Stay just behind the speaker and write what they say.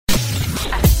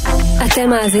אתם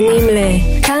מאזינים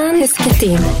לכאן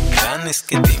הסקטים. כאן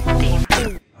הסקטים.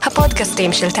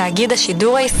 הפודקאסטים של תאגיד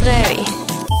השידור הישראלי.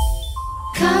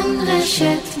 כאן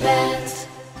רשת ב'.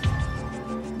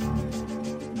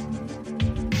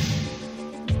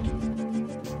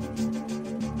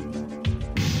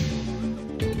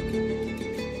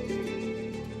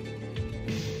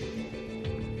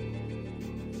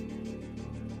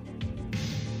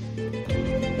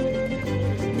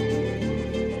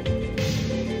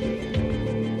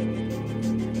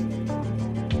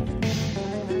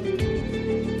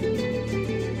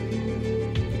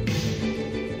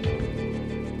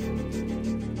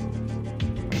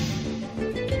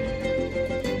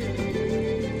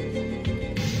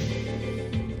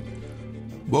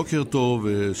 בוקר טוב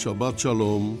ושבת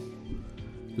שלום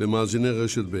למאזיני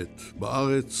רשת ב'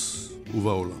 בארץ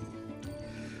ובעולם.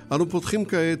 אנו פותחים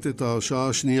כעת את השעה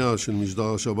השנייה של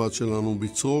משדר השבת שלנו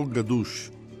בצרור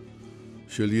גדוש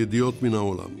של ידיעות מן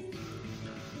העולם.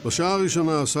 בשעה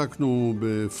הראשונה עסקנו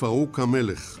בפרוק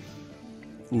המלך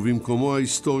ובמקומו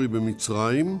ההיסטורי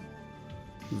במצרים,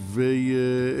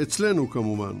 ואצלנו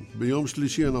כמובן ביום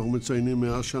שלישי אנחנו מציינים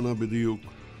 100 שנה בדיוק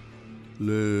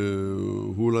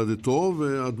להולדתו,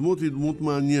 והדמות היא דמות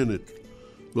מעניינת.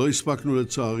 לא הספקנו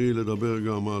לצערי לדבר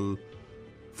גם על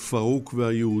פרוק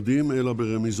והיהודים, אלא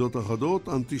ברמיזות אחדות.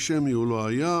 אנטישמי הוא לא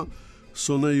היה,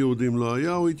 שונא יהודים לא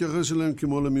היה, הוא התייחס אליהם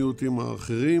כמו למיעוטים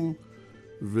האחרים,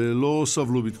 ולא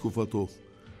סבלו בתקופתו.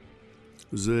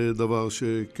 זה דבר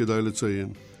שכדאי לציין.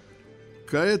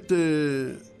 כעת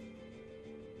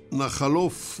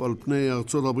נחלוף על פני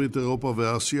ארצות הברית, אירופה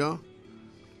ואסיה,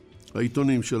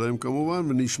 העיתונים שלהם כמובן,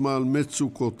 ונשמע על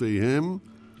מצוקותיהם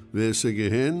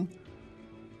והישגיהן.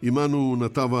 עמנו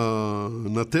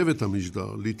נתבת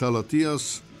המשדר ליטל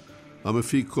אטיאס,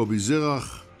 המפיק קובי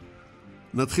זרח.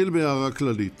 נתחיל בהערה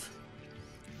כללית.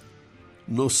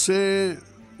 נושא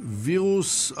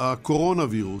וירוס, הקורונה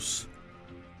וירוס,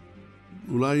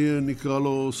 אולי נקרא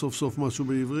לו סוף סוף משהו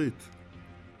בעברית,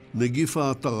 נגיף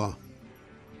העטרה.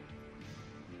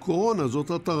 קורונה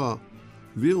זאת עטרה,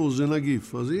 וירוס זה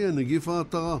נגיף, אז יהיה נגיף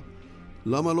העטרה.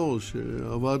 למה לא?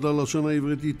 שהוועדה לשון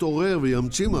העברית יתעורר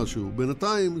וימציא משהו.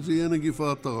 בינתיים זה יהיה נגיף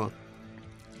העטרה.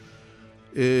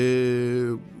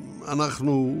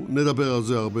 אנחנו נדבר על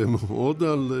זה הרבה מאוד,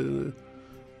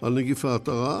 על נגיף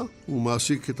העטרה. הוא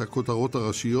מעסיק את הכותרות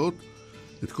הראשיות,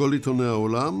 את כל עיתוני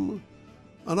העולם.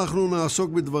 אנחנו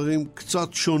נעסוק בדברים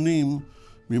קצת שונים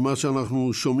ממה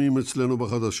שאנחנו שומעים אצלנו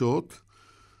בחדשות.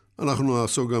 אנחנו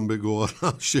נעסוק גם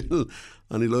בגורלה של,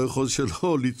 אני לא יכול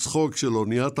שלא לצחוק של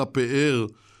אוניית הפאר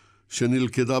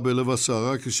שנלכדה בלב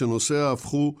הסערה, כשנוסעיה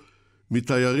הפכו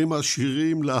מתיירים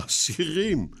עשירים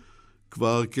לאסירים.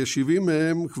 כבר כ-70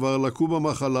 מהם כבר לקו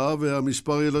במחלה,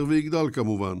 והמספר ילך ויגדל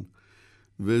כמובן.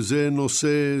 וזה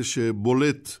נושא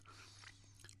שבולט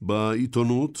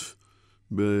בעיתונות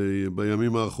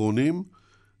בימים האחרונים,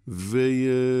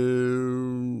 ואני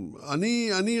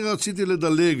רציתי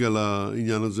לדלג על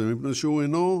העניין הזה, מפני שהוא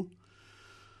אינו,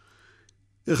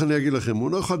 איך אני אגיד לכם,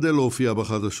 הוא לא חדל להופיע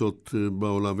בחדשות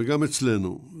בעולם, וגם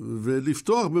אצלנו,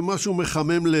 ולפתוח במשהו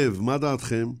מחמם לב. מה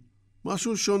דעתכם?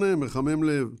 משהו שונה, מחמם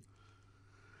לב.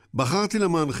 בחרתי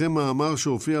למענכם מאמר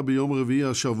שהופיע ביום רביעי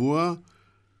השבוע,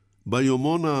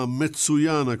 ביומון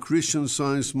המצוין, ה-Christian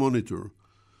Science Monitor.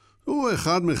 הוא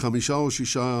אחד מ5 או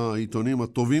 6 העיתונים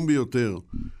הטובים ביותר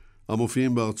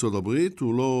המופיעים בארצות הברית.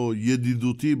 הוא לא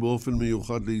ידידותי באופן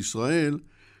מיוחד לישראל,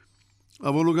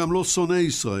 אבל הוא גם לא שונא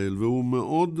ישראל, והוא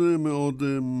מאוד מאוד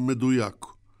מדויק.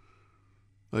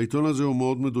 העיתון הזה הוא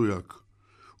מאוד מדויק.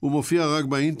 הוא מופיע רק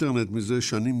באינטרנט מזה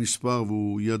שנים מספר,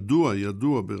 והוא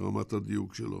ידוע ברמת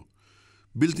הדיוק שלו.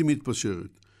 בלתי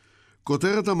מתפשרת.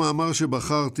 כותרת המאמר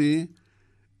שבחרתי,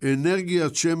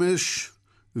 אנרגיית שמש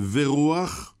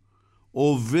ורוח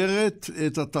עוברת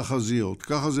את התחזיות.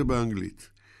 ככה זה באנגלית.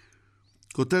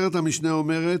 כותרת המשנה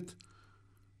אומרת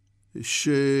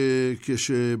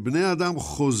שכשבני אדם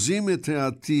חוזים את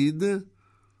העתיד,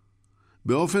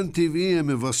 באופן טבעי הם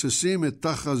מבססים את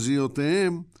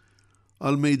תחזיותיהם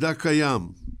על מידע קיים.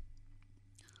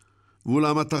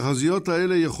 ואולם התחזיות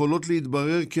האלה יכולות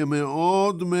להתברר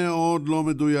כמאוד מאוד לא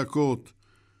מדויקות,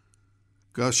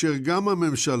 כאשר גם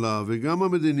הממשלה וגם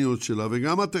המדיניות שלה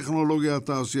וגם הטכנולוגיה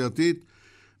התעשייתית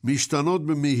משתנות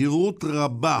במהירות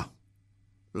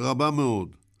רבה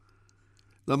מאוד.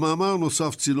 למאמר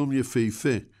נוסף צילום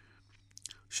יפהפה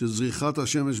של זריחת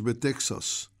השמש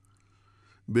בטקסס,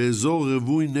 באזור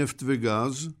רווי נפט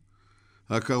וגז,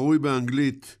 הקרוי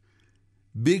באנגלית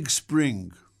ביג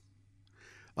ספרינג.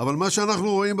 אבל מה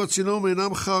שאנחנו רואים בצילום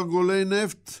אינם חרגולי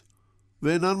נפט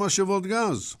ואינן משאבות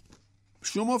גז.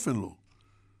 בשום אופן לא.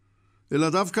 אלא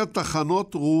דווקא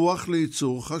תחנות רוח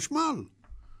לייצור חשמל.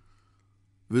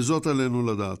 וזאת עלינו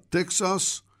לדעת.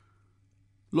 טקסס,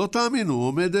 לא תאמינו,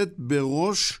 עומדת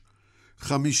בראש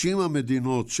 50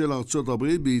 המדינות של ארצות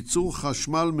הברית בייצור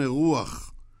חשמל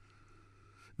מרוח.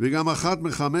 וגם אחת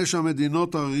מחמש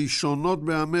המדינות הראשונות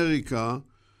באמריקה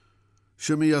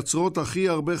שמייצרות הכי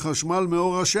הרבה חשמל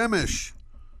מאור השמש.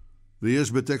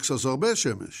 ויש בטקסס הרבה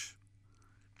שמש.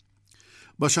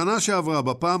 בשנה שעברה,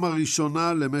 בפעם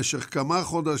הראשונה למשך כמה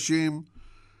חודשים,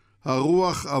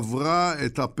 הרוח עברה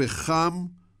את הפחם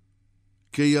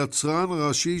כיצרן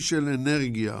ראשי של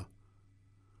אנרגיה.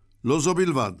 לא זו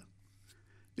בלבד,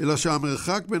 אלא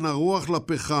שהמרחק בין הרוח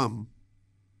לפחם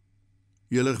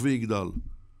ילך ויגדל.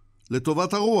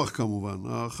 לטובת הרוח כמובן,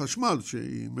 החשמל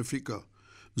שהיא מפיקה.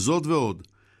 זאת ועוד,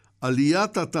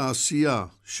 עליית התעשייה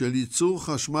של ייצור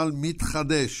חשמל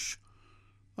מתחדש,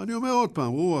 אני אומר עוד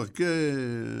פעם,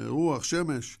 רוח,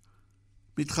 שמש,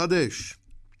 מתחדש,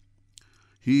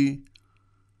 היא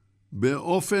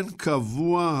באופן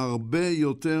קבוע הרבה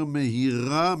יותר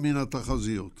מהירה מן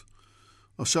התחזיות.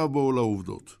 עכשיו בואו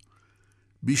לעובדות.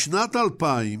 בשנת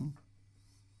 2000,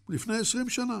 לפני 20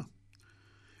 שנה,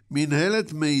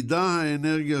 מנהלת מידע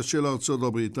האנרגיה של ארצות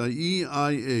הברית,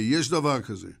 ה-EIA, יש דבר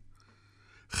כזה,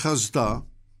 חזתה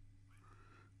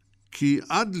כי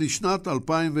עד לשנת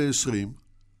 2020,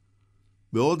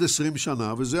 בעוד 20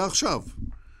 שנה, וזה עכשיו,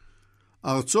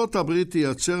 ארצות הברית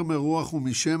תייצר מרוח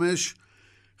ומשמש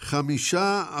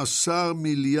 15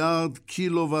 מיליארד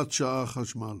קילוואט שעה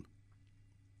חשמל.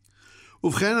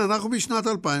 ובכן, אנחנו בשנת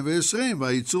 2020,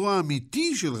 והייצור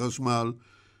האמיתי של חשמל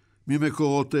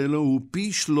ממקורות אלו הוא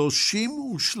פי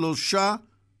 33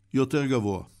 יותר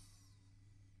גבוה.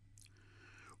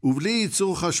 ובלי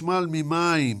ייצור חשמל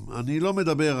ממים, אני לא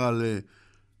מדבר על,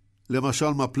 למשל,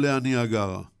 מפלי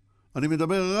הניאגרה. אני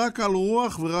מדבר רק על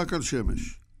רוח ורק על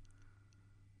שמש.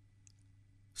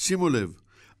 שימו לב,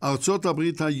 ארצות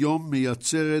הברית היום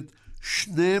מייצרת 12%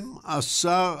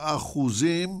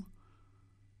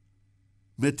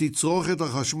 מתצרוכת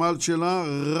החשמל שלה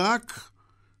רק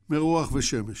מרוח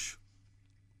ושמש.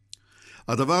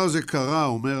 הדבר הזה קרה,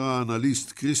 אומר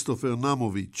האנליסט כריסטופר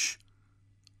נמוביץ'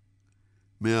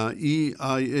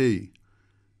 מה-EIA,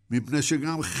 מפני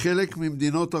שגם חלק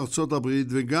ממדינות ארצות הברית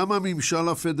וגם הממשל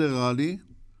הפדרלי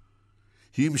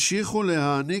המשיכו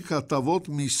להעניק הטבות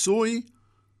מיסוי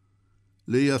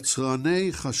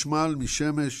ליצרני חשמל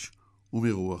משמש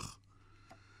ומרוח.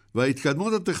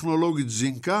 וההתקדמות הטכנולוגית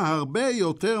זינקה הרבה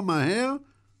יותר מהר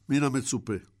מן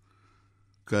המצופה.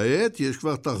 כעת יש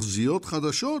כבר תחזיות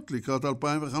חדשות לקראת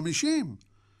 2050,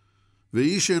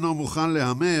 ואיש אינו מוכן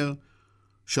להמר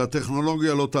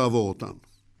שהטכנולוגיה לא תעבור אותן.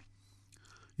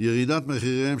 ירידת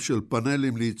מחיריהם של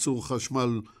פאנלים לייצור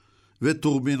חשמל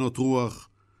וטורבינות רוח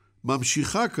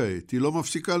ממשיכה כעת, היא לא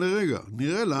מפסיקה לרגע.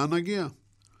 נראה לאן נגיע.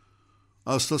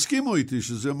 אז תסכימו איתי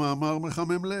שזה מאמר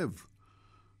מחמם לב,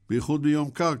 בייחוד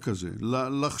ביום קר כזה.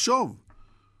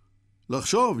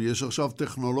 לחשוב, יש עכשיו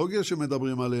טכנולוגיה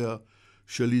שמדברים עליה,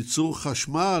 של ייצור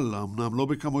חשמל, אמנם לא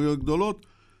בכמויות גדולות,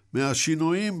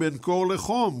 מהשינויים בין קור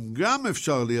לחום, גם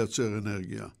אפשר לייצר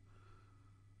אנרגיה.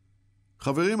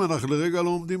 חברים, אנחנו לרגע לא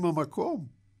עומדים במקום,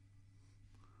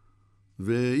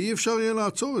 ואי אפשר יהיה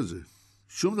לעצור את זה.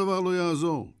 שום דבר לא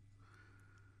יעזור.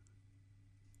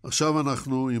 עכשיו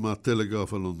אנחנו עם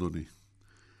הטלגרף הלונדוני.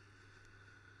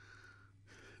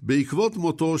 בעקבות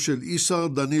מותו של איסר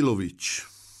דנילוביץ'.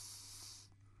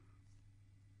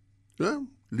 כן?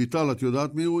 ליטל, את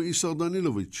יודעת מי הוא איסר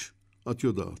דנילוביץ'? את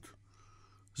יודעת.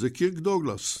 זה קירק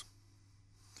דוגלס.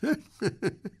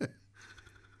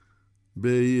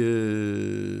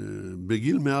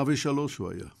 בגיל 103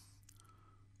 הוא היה.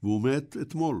 והוא מת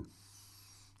אתמול.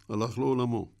 הלך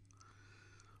לעולמו.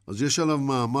 אז יש עליו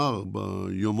מאמר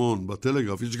ביומון,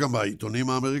 בטלגרף, יש גם בעיתונים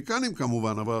האמריקנים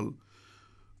כמובן, אבל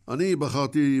אני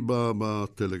בחרתי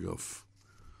בטלגרף.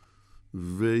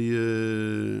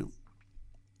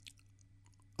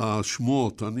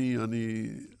 והשמועות, אני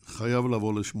חייב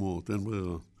לבוא לשמועות, אין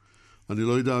ברירה. אני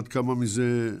לא יודע עד כמה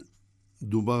מזה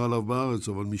דובר עליו בארץ,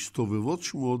 אבל משתובבות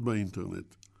שמועות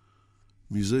באינטרנט.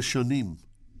 מזה שנים.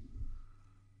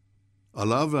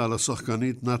 עליו ועל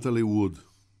השחקנית נטלי ווד.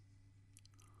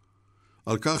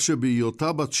 על כך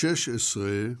שבהיותה בת 16,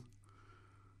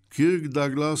 קירק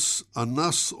דגלס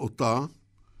אנס אותה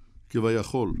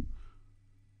כביכול.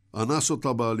 אנס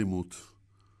אותה באלימות.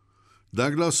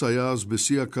 דגלס היה אז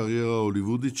בשיא הקריירה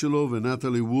ההוליוודית שלו,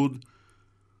 ונטלי ווד,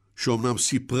 שאומנם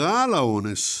סיפרה על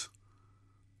האונס,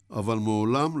 אבל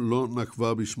מעולם לא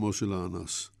נקבה בשמו של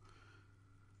האנס.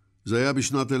 זה היה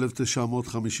בשנת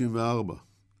 1954.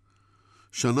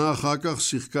 שנה אחר כך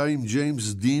שיחקה עם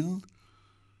ג'יימס דין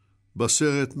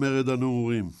בסרט מרד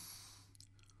הנעורים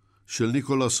של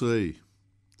ניקולס ריי.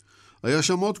 היה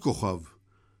שם עוד כוכב,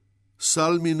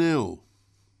 סלמינאו.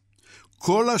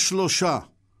 כל השלושה,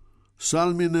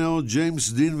 סלמינאו,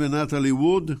 ג'יימס דין ונטלי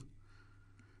ווד,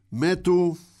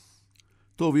 מתו,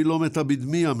 טוב, היא לא מתה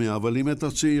בדמי ימיה, אבל היא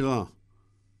מתה צעירה.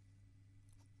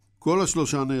 כל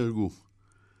השלושה נהרגו.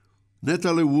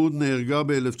 נטלי ווד נהרגה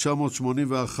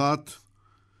ב-1981,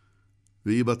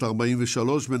 והיא בת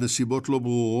 43 בנסיבות לא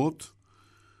ברורות.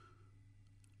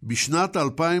 בשנת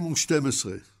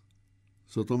 2012,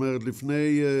 זאת אומרת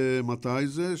לפני מתי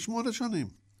זה? 8 שנים.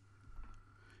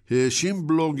 האשים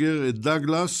בלוגר את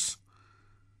דגלס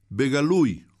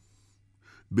בגלוי,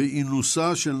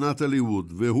 באינוסה של נטלי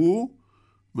ווד, והוא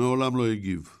מעולם לא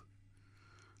הגיב.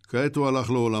 כעת הוא הלך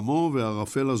לעולמו,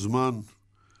 וערפל הזמן,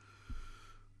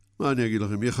 מה אני אגיד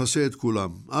לכם, יחסה את כולם,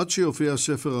 עד שיופיע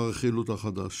ספר הרכילות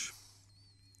החדש.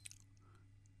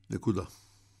 נקודה.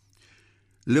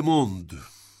 למונד,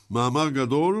 מאמר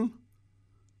גדול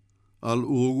על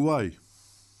אורוגוואי.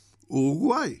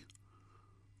 אורוגוואי.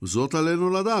 זאת עלינו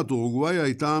לדעת, אורוגוואי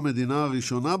הייתה המדינה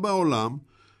הראשונה בעולם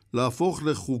להפוך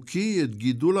לחוקי את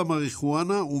גידול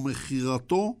המריחואנה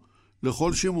ומחירתו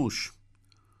לכל שימוש.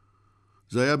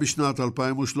 זה היה בשנת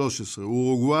 2013.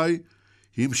 אורוגוואי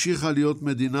המשיכה להיות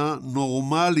מדינה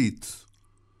נורמלית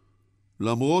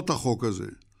למרות החוק הזה.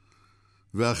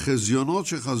 והחזיונות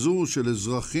שחזו של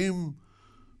אזרחים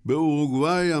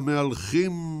באורוגוואי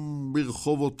המהלכים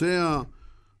ברחובותיה,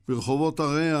 ברחובות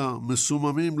עריה,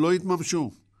 מסוממים, לא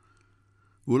התממשו.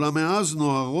 אולם מאז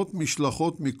נוהרות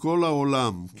משלחות מכל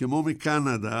העולם, כמו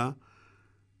מקנדה,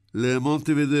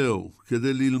 למונטווידאו,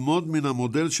 כדי ללמוד מן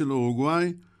המודל של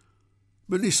אורוגוואי,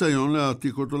 בניסיון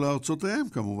להעתיק אותו לארצותיהם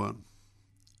כמובן.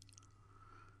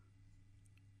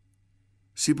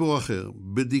 סיפור אחר,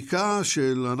 בדיקה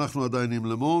של, אנחנו עדיין עם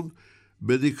למונד,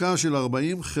 בדיקה של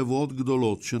 40 חברות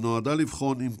גדולות שנועדה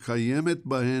לבחון אם קיימת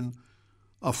בהן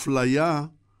אפליה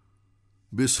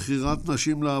בסחירת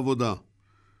נשים לעבודה.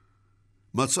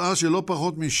 מצאה שלא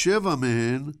פחות מ7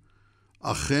 מהן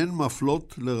אכן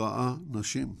מפלות לרעה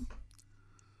נשים.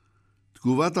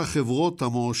 תגובת החברות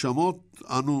המואשמות,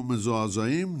 אנו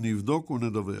מזועזעים, נבדוק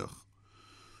ונדווח.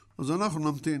 אז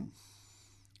אנחנו נמתין.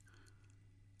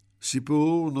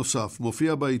 סיפור נוסף,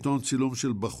 מופיע בעיתון צילום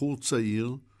של בחור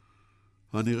צעיר,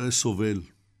 הנראה סובל.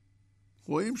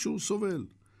 רואים שהוא סובל.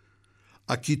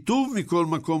 הכיתוב מכל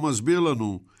מקום מסביר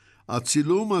לנו,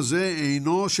 הצילום הזה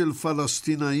אינו של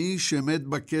פלסטינאי שמת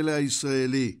בכלא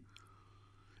הישראלי,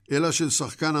 אלא של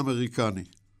שחקן אמריקני.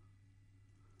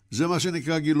 זה מה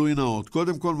שנקרא גילוי נאות.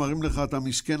 קודם כל מראים לך את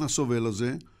המסכן הסובל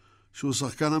הזה, שהוא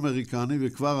שחקן אמריקני,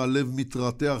 וכבר הלב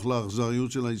מתרתח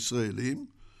לאכזריות של הישראלים,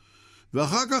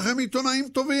 ואחר כך הם עיתונאים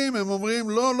טובים, הם אומרים,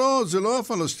 לא, זה לא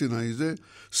הפלסטינאי, זה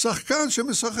שחקן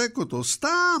שמשחק אותו,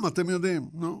 סתם, אתם יודעים.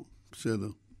 נו, בסדר.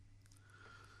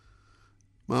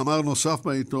 מאמר נוסף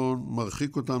בעיתון,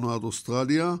 מרחיק אותנו עד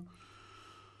אוסטרליה.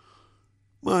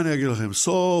 מה אני אגיד לכם?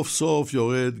 סוף סוף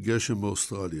יורד גשם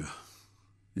באוסטרליה.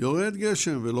 יורד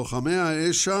גשם, ולוחמי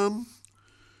האש שם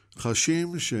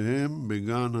חשים שהם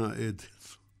בגן העדן.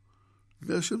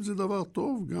 גשם זה דבר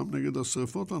טוב, גם נגד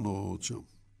השריפות הנוראות שם.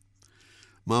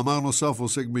 מאמר נוסף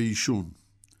עוסק בעישון.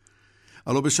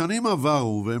 הלא בשנים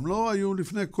עברו, והם לא היו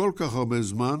לפני כל כך הרבה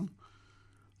זמן,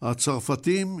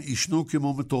 הצרפתים עישנו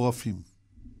כמו מטורפים.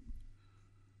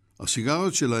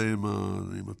 הסיגריות שלהם,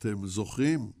 אם אתם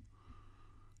זוכרים,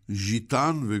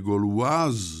 ז'יטן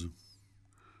וגולואז,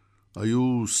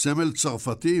 היו סמל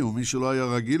צרפתי, ומי שלא היה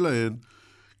רגיל להן,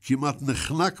 כמעט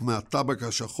נחנק מהטבק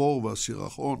השחור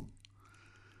והסירחון.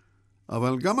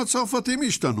 אבל גם הצרפתים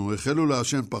השתנו, החלו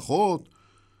לעשן פחות,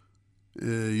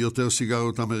 יותר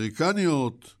סיגריות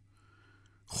אמריקניות,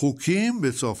 חוקים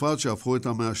בצרפת שהפכו את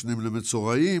המעשנים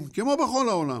למצורעים, כמו בכל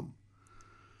העולם.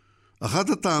 אחת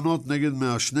הטענות נגד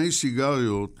מעשני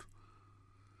סיגריות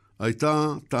הייתה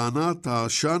טענת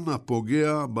העשן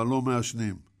הפוגע בלא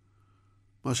מעשנים,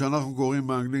 מה שאנחנו קוראים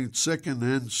באנגלית second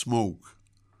hand smoke,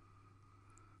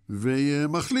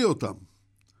 ומחליא אותם.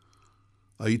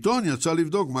 העיתון יצא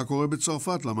לבדוק מה קורה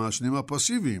בצרפת למעשנים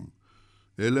הפסיביים,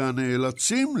 אלה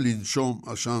הנאלצים לנשום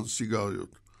עשן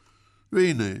סיגריות.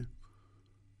 והנה,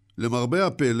 למרבה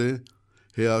הפלא,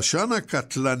 העשן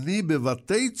הקטלני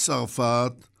בבתי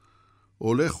צרפת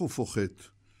הולך ופוחת.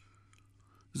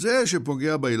 זה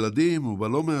שפוגע בילדים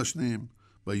ובלא מעשנים,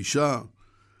 באישה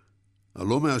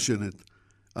הלא מעשנת,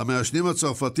 המעשנים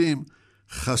הצרפתים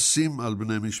חסים על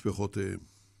בני משפחותיהם.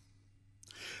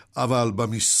 אבל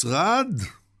במשרד,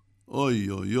 אוי,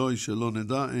 שלא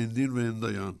נדע, אין דין ואין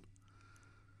דיין.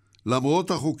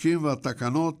 למרות החוקים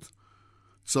והתקנות,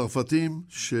 צרפתים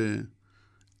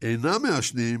שאינם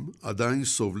מעשנים עדיין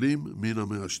סובלים מן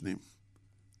המעשנים.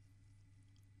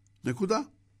 נקודה.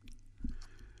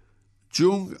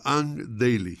 ג'ונג אנג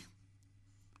דיילי,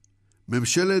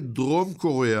 ממשלת דרום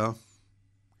קוריאה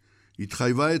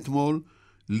התחייבה אתמול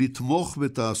לתמוך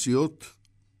בתעשיות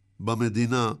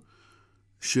במדינה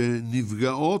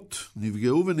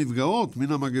שנפגעו ונפגעות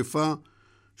מן המגפה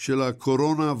של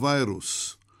הקורונה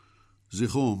ויירוס.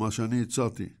 זכרו מה שאני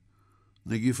הצעתי,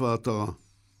 נגיף ההתרה.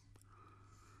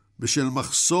 בשל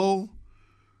מחסור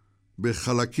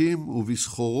בחלקים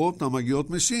ובסחורות המגיעות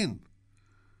מסין.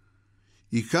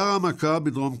 עיקר המכה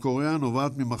בדרום קוריאה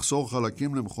נובעת ממחסור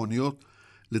חלקים למכוניות,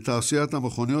 לתעשיית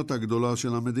המכוניות הגדולה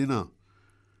של המדינה.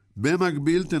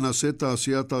 במקביל תנסה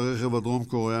תעשיית הרכב הדרום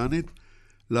קוריאנית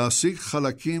להשיג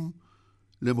חלקים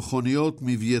למכוניות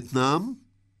מווייטנאם,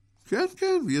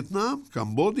 כן, וייטנאם,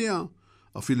 קמבודיה,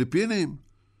 הפיליפינים,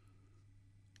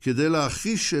 כדי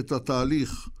להחיש את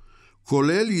התהליך,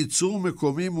 כולל ייצור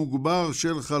מקומי מוגבר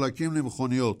של חלקים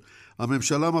למכוניות.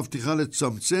 הממשלה מבטיחה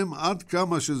לצמצם עד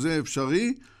כמה שזה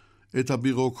אפשרי את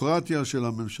הבירוקרטיה של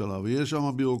הממשלה, ויש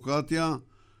שם בירוקרטיה,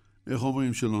 איך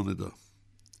אומרים שלא נדע.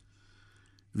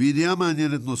 וידיעה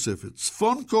מעניינת נוספת,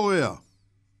 צפון קוריאה,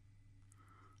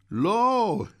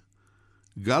 לא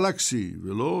גלקסי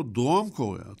ולא דרום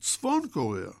קוריאה, צפון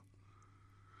קוריאה,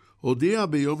 הודיעה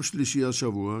ביום שלישי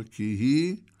השבוע כי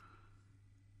היא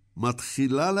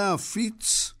מתחילה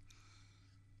להפיץ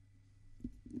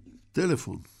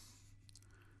טלפון.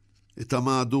 את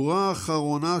המהדורה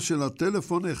האחרונה של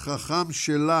הטלפון החכם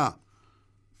שלה,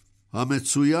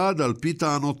 המצויד על פי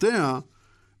טענותיה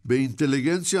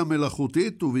באינטליגנציה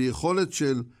מלאכותית וביכולת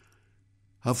של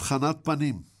הבחנת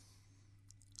פנים.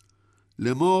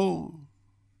 לאמור,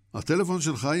 הטלפון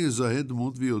שלך יזהה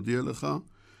דמות ויודיע לך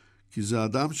כי זה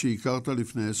אדם שהכרת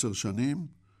לפני 10 שנים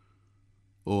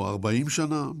או 40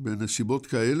 שנה בנסיבות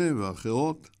כאלה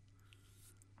ואחרות.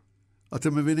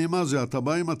 אתם מבינים מה זה? אתה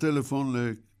בא עם הטלפון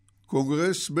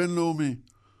לקונגרס בינלאומי.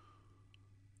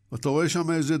 אתה רואה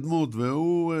שם איזה דמות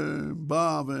והוא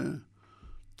בא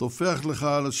ותופח לך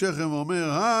על השכם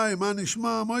ואומר, היי, מה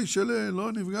נשמע? מוי שלי,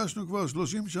 לא נפגשנו כבר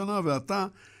 30 שנה ואתה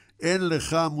אין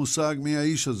לך מושג מי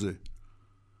האיש הזה.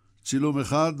 צילום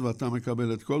אחד ואתה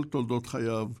מקבל את כל תולדות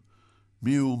חייו,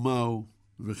 מי הוא, מה הוא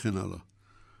וכן הלאה.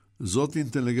 זאת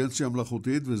אינטליגנציה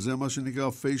מלאכותית וזה מה שנקרא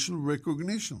facial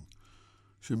recognition,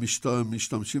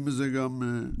 שמשתמשים בזה גם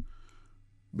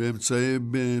באמצעי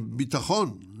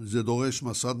ביטחון. זה דורש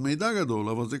מסד מידע גדול,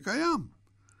 אבל זה קיים.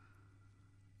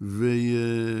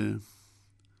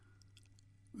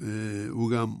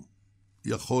 והוא גם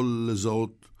יכול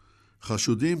לזהות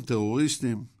חשודים,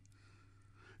 טרוריסטים.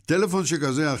 טלפון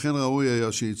שכזה אכן ראוי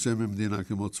היה שיצא ממדינה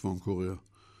כמו צפון קוריאה,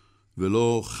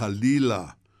 ולא חלילה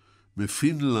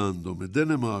מפינלנד או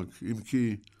מדנמרק, אם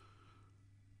כי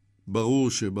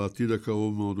ברור שבעתיד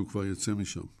הקרוב מאוד הוא כבר יצא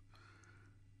משם.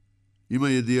 אם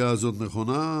הידיעה הזאת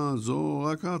נכונה, זו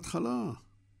רק ההתחלה.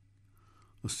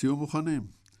 אז תהיו מוכנים.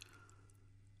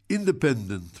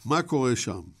 אינדפנדנט, מה קורה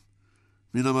שם?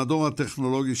 מן המדור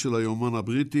הטכנולוגי של היומן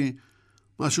הבריטי,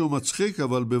 משהו מצחיק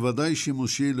אבל בוודאי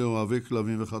שימושי לאוהבי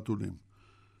כלבים וחתולים.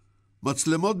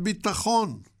 מצלמות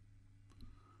ביטחון,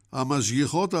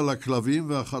 המשגיחות על הכלבים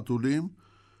והחתולים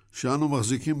שאנו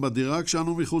מחזיקים בדירה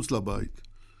כשאנו מחוץ לבית.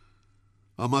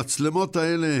 המצלמות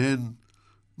האלה הן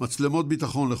מצלמות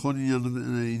ביטחון לכל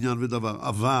עניין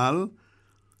ודבר,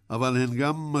 אבל הן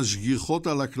גם משגיחות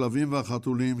על הכלבים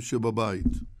והחתולים שבבית.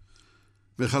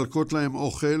 מחלקות להם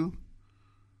אוכל,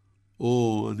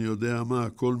 או אני יודע מה,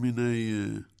 כל מיני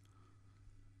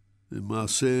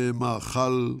מעשי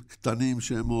מאכל קטנים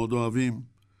שהם מאוד אוהבים.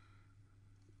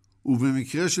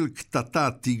 ובמקרה של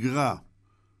קטטה, תיגרה,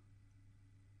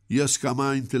 יש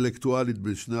הסכמה אינטלקטואלית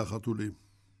בשני החתולים.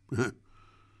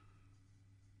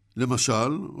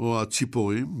 למשל, או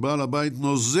הציפורים, בעל הבית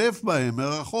נוזף בהם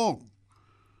מרחוק.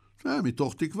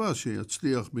 מתוך תקווה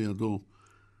שיצליח בידו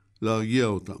להרגיע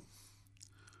אותם.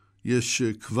 יש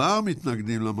כבר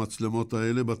מתנגדים למצלמות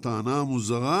האלה בטענה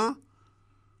המוזרה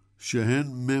שהן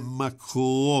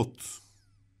ממקרות.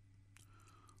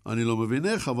 אני לא מבין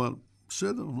איך, אבל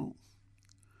בסדר, נו.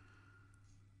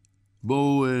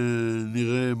 בואו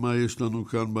נראה מה יש לנו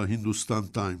כאן בהינדוסטן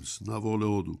טיימס. נעבור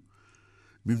להודו.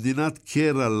 במדינת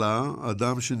קרלה,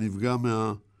 אדם שנפגע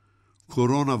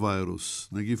מהקורונה ויירוס,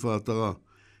 נגיף ההתרה,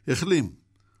 החלים.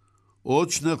 עוד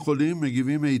 2 חולים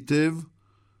מגיבים היטב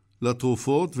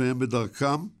לתרופות והם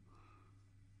בדרכם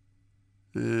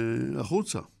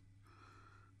החוצה.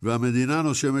 והמדינה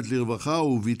נושמת לרווחה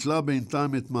וביטלה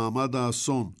בינתיים את מעמד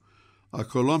האסון,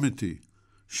 הקולומיטי,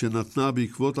 שנתנה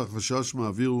בעקבות החשש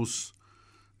מהווירוס,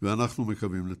 ואנחנו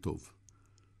מקווים לטוב.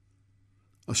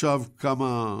 עכשיו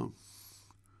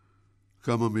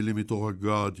כמה מילים מתוך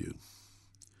הגארדיאן.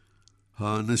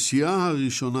 הנשיאה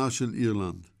הראשונה של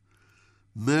אירלנד,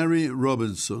 מרי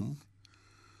רובינסון,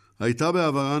 הייתה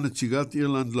בעברה נציגת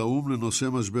אירלנד לאום לנושא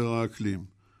משבר האקלים,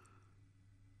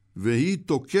 והיא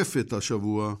תוקפת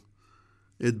השבוע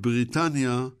את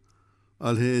בריטניה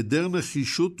על היעדר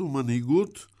נחישות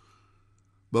ומנהיגות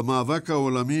במאבק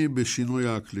העולמי בשינוי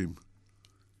האקלים.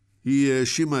 היא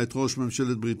האשימה את ראש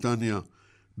ממשלת בריטניה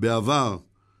בעבר,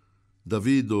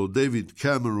 דיוויד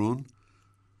קמרון,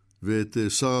 ואת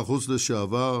שר החוץ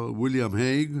לשעבר, וויליאם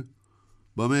הייג,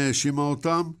 במה האשימה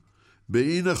אותם?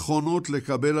 באי נכונות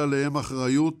לקבל עליהם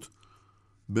אחריות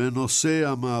בנושא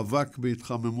המאבק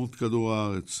בהתחממות כדור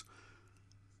הארץ.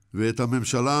 ואת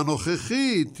הממשלה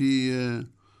הנוכחית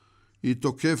היא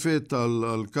תוקפת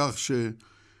על כך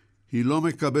שהיא לא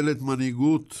מקבלת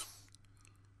מנהיגות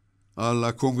על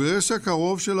הקונגרס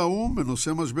הקרוב של האום בנושא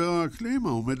משבר האקלים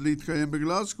העומד להתקיים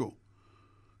בגלזגו,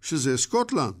 שזה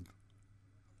סקוטלנד.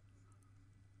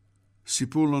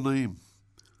 סיפור לא נעים.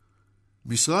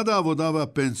 משרד העבודה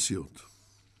והפנסיות,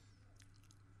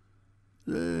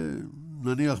 זה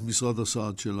נניח משרד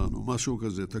הסעד שלנו, משהו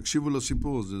כזה, תקשיבו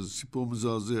לסיפור הזה, זה סיפור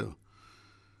מזעזע.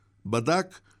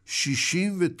 בדק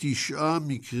 69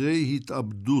 מקרי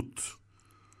התאבדות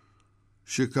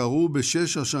שקרו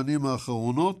בשש השנים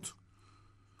האחרונות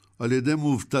על ידי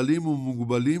מובטלים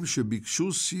ומוגבלים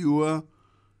שביקשו סיוע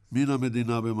מן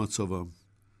המדינה במצבם.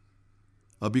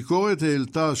 הביקורת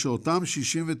העלתה שאותם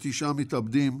 69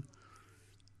 מתאבדים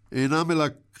אינם אלא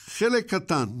חלק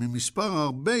קטן ממספר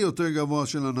הרבה יותר גבוה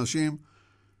של אנשים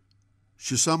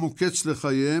ששמו קץ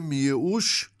לחייהם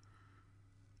מייאוש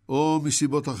או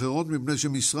מסיבות אחרות, מפני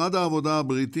שמשרד העבודה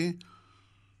הבריטי,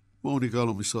 בואו נקרא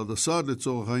לו משרד הסעד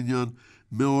לצורך העניין,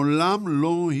 מעולם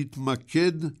לא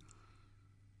התמקד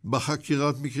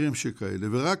בחקירת מקרים שכאלה,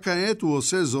 ורק כעת הוא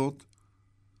עושה זאת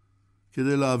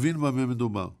כדי להבין במה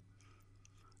מדובר.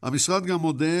 המשרד גם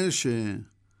מודה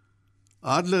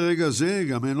שעד לרגע זה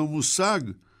גם אין לו מושג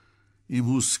אם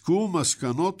הוסקו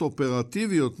מסקנות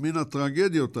אופרטיביות מן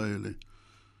הטרגדיות האלה.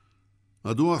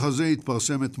 הדוח הזה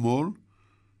התפרסם אתמול,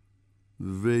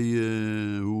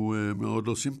 והוא מאוד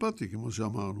לא סימפטי, כמו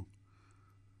שאמרנו.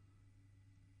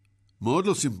 מאוד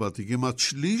לא סימפטי, כמעט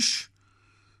שליש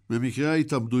ממקרי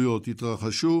ההתאבדויות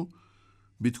התרחשו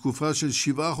בתקופה של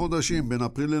 7 חודשים, בין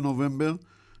אפריל לנובמבר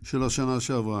של השנה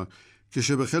שעברה,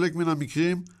 כשבחלק מן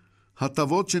המקרים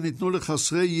הטבות שניתנו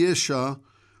לחסרי ישע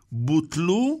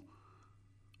בוטלו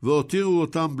והותירו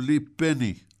אותם בלי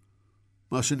פני,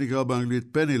 מה שנקרא באנגלית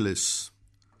פנילס.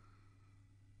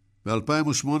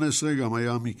 ב-2018 גם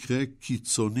היה מקרה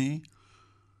קיצוני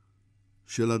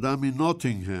של אדם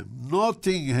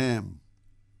נוטינגהם,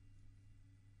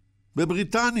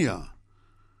 בבריטניה,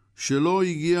 שלא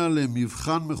הגיע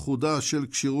למבחן מחודש של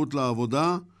כשירות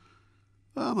לעבודה.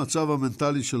 המצב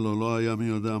המנטלי שלו לא היה מי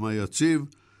יודע מה יציב,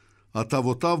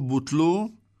 הטבותיו בוטלו,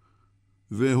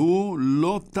 והוא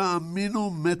לא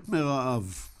תאמינו מת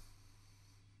מרעב.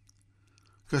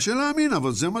 קשה להאמין,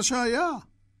 אבל זה מה שהיה.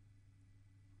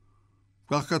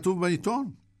 כך כתוב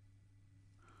בעיתון.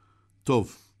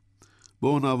 טוב,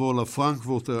 בואו נעבור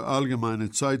לפרנקפורטר אלגמיינה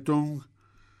צייטונג,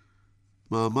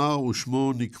 מאמר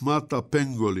ושמו נקמת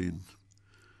הפנגולין.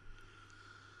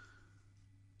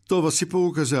 טוב, הסיפור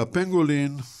הוא כזה,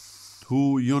 הפנגולין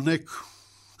הוא יונק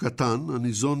קטן,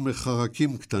 הניזון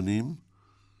מחרקים קטנים,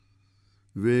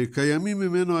 וקיימים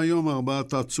ממנו היום 4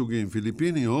 תת-סוגים,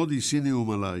 פיליפיני, הודי, סיני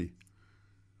ומלאי.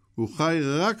 הוא חי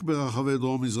רק ברחבי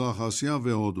דרום מזרח אסיה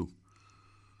והודו.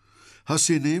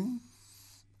 הסינים,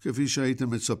 כפי שהייתם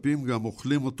מצפים, גם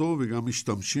אוכלים אותו וגם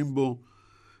משתמשים בו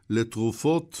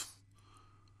לתרופות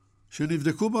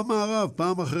שנבדקו במערב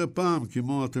פעם אחרי פעם,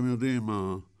 כמו אתם יודעים,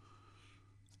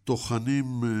 טוחנים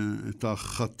את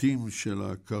החטים של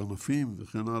הקרנפים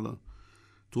וכן הלאה.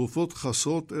 תרופות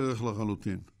חסרות ערך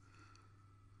לחלוטין.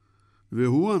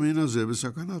 והוא המין הזה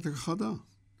בסכנת הכחדה.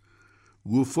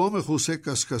 גופו מכוסה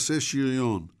קשקשי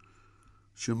שריון,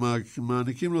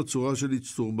 שמעניקים לו צורה של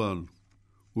אצטורבל.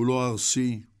 הוא לא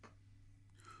ארסי,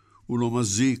 הוא לא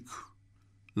מזיק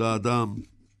לאדם.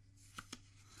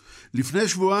 לפני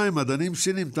שבועיים מדענים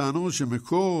סינים טענו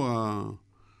שמקור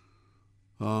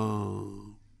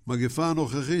המגפה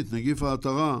הנוכחית, נגיף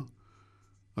ההתרה,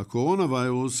 הקורונה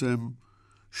ויירוס, הם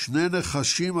 2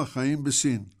 נחשים החיים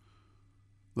בסין,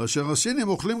 ואשר הסינים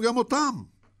אוכלים גם אותם.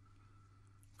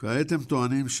 כעת הם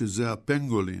טוענים שזה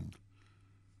הפנגולין,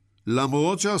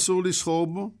 למרות שאסור לסחור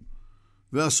בו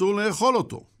ואסור לאכול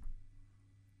אותו.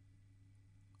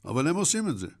 אבל הם עושים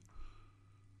את זה.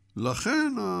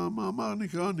 לכן המאמר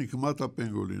נקרא נקמת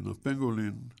הפנגולין.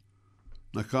 הפנגולין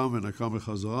נקם ונקם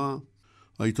בחזרה.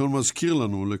 העיתון מזכיר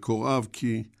לנו לקוראיו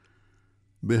כי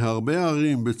בהרבה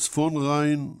ערים בצפון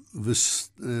ריין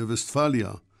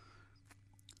וסטפליה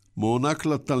מוענק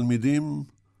לתלמידים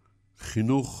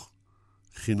חינוך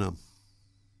חינם.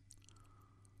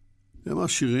 הם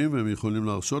עשירים והם יכולים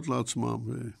להרשות לעצמם.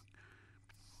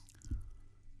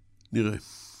 נראה.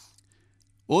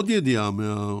 עוד ידיעה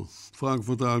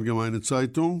מהפרנקפורטר אלגמיינה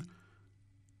צייטונג,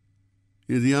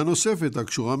 ידיעה נוספת,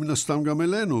 הקשורה מן הסתם גם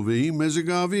אלינו, והיא מזג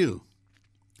האוויר.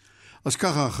 אז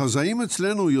ככה, החזאים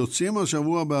אצלנו יוצאים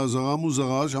השבוע בהזרה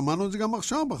מוזרה, שמענו את זה גם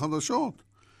עכשיו בחדשות,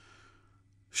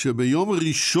 שביום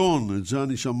ראשון, את זה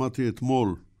אני שמעתי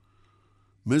אתמול,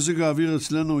 מזג האוויר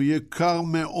אצלנו יהיה קר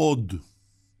מאוד.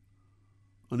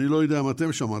 אני לא יודע אם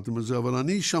אתם שמעתם את זה, אבל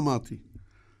אני שמעתי.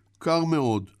 קר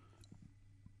מאוד.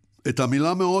 את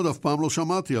המילה מאוד אף פעם לא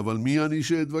שמעתי, אבל מי אני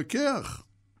שאתווכח?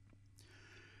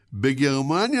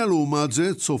 בגרמניה לעומת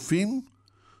זה צופים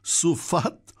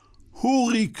סופת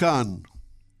הוריקן.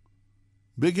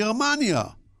 בגרמניה.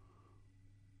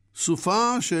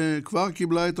 סופה שכבר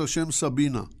קיבלה את השם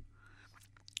סבינה.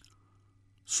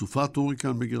 סופת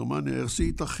הוריקן בגרמניה, איך זה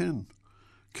ייתכן?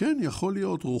 כן, יכול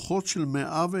להיות רוחות של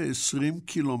 120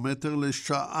 קילומטר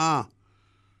לשעה.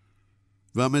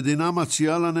 והמדינה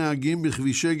מציעה לנהגים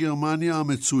בכבישי גרמניה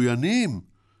המצוינים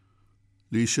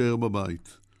להישאר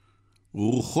בבית.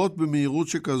 רוחות במהירות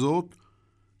שכזאת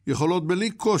יכולות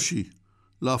בלי קושי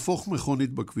להפוך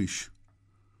מכונית בכביש.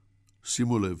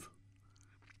 שימו לב.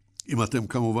 אם אתם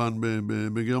כמובן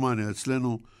בגרמניה,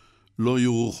 אצלנו לא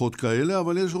יהיו רוחות כאלה,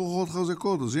 אבל יש רוחות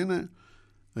חזקות. אז הנה,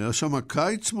 היה שם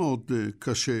קיץ מאוד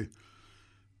קשה.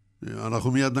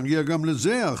 אנחנו מיד נגיע גם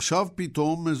לזה. עכשיו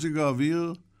פתאום מזג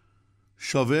האוויר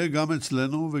שווה גם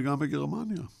אצלנו וגם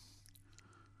בגרמניה.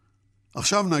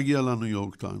 עכשיו נגיע לניו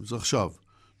יורק טיימס. עכשיו.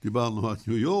 דיברנו על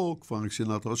ניו יורק, פרנק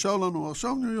סינטרה שר לנו,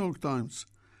 עכשיו ניו יורק טיימס.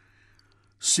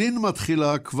 סין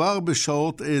מתחילה כבר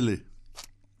בשעות אלה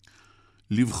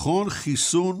לבחון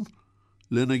חיסון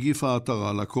לנגיף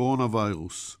העטרה, לקורונה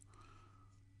ויירוס.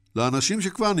 לאנשים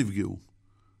שכבר נפגעו.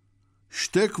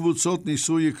 2 קבוצות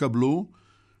ניסוי יקבלו,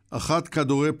 אחת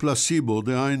כדורי פלסיבו,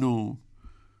 דהיינו,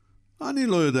 אני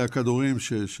לא יודע, כדורים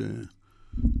שיש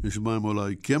בהם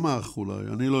אולי קמח אולי,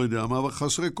 אני לא יודע, אבל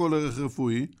חסרי כל ערך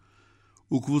רפואי,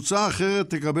 וקבוצה אחרת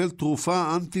תקבל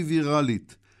תרופה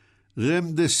אנטי-וירלית,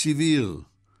 רמדסיביר,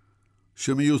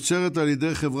 שמיוצרת על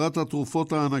ידי חברת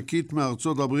התרופות הענקית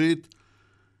מארצות הברית,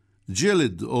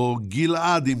 ג'ילד או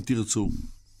גלעד אם תרצו,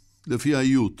 לפי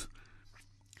האיות.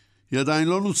 היא עדיין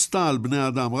לא נוצתה על בני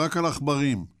אדם, רק על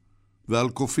עכברים ועל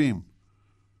קופים.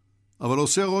 אבל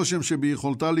עושה רושם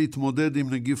שביכולתה להתמודד עם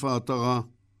נגיף העטרה.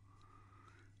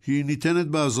 היא ניתנת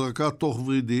בהזרקה תוך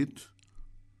ורידית,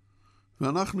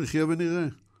 ואנחנו נחיה ונראה.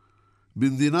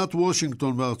 במדינת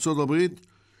וושינגטון בארצות הברית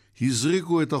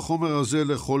הזריקו את החומר הזה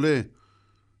לחולה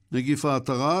נגיף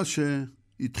העטרה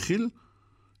שהתחיל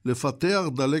לפתח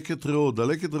דלקת ריאות.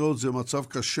 דלקת ריאות זה מצב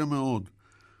קשה מאוד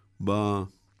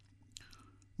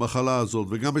במחלה הזאת,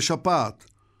 וגם בשפעת.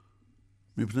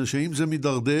 מפני שאם זה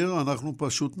מדרדר, אנחנו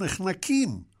פשוט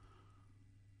נחנקים.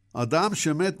 אדם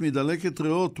שמת מדלקת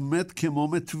ריאות מת כמו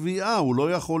מטביעה, הוא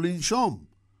לא יכול לנשום.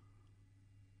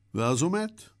 ואז הוא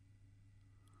מת.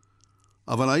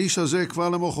 אבל האיש הזה כבר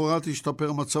למחרת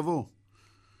השתפר מצבו.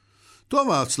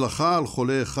 טוב, ההצלחה על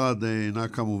חולה אחד אינה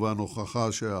כמובן הוכחה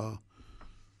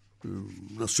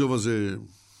שהנשוב הזה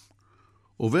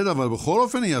עובד, אבל בכל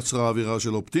אופן היא יצרה אווירה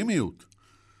של אופטימיות.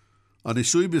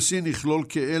 הניסוי בסין יכלול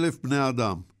כ1,000 בני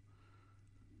אדם,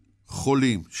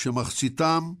 חולים,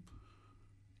 שמחציתם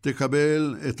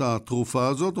תקבל את התרופה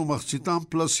הזאת, ומחציתם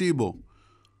פלסיבו.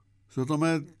 זאת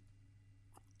אומרת,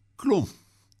 כלום.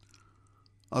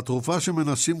 התרופה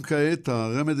שמנסים כעת,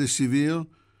 הרמדסיביר,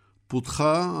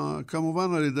 פותחה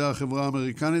כמובן על ידי החברה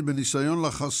האמריקנית בניסיון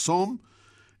לחסום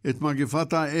את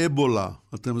מגפת האבולה.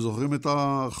 אתם זוכרים את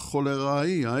החולרה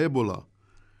ההיא, האבולה.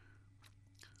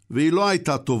 והיא לא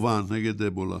הייתה טובה נגד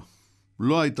אבולה.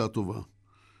 לא הייתה טובה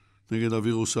נגד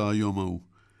הווירוס היום ההוא.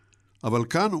 אבל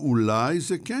כאן אולי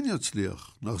זה כן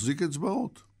יצליח. נחזיק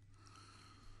אצבעות.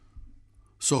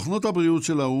 סוכנות הבריאות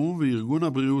של האו"ם וארגון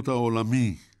הבריאות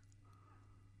העולמי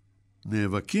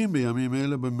נאבקים בימים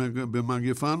אלה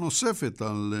במגפה נוספת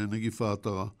על נגיף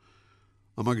העטרה.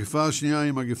 המגפה השנייה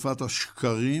היא מגפת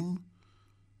השקרים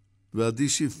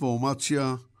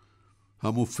והדיסאינפורמציה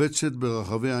המופצת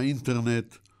ברחבי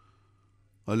האינטרנט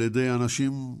על ידי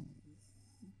אנשים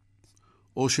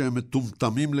או שהם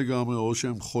מטומטמים לגמרי או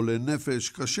שהם חולי נפש.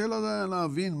 קשה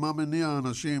להבין מה מניע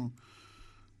האנשים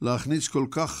להכניס כל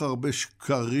כך הרבה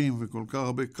שקרים וכל כך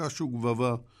הרבה קש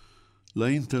וגבבה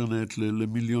לאינטרנט,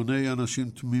 למיליוני אנשים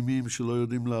תמימים שלא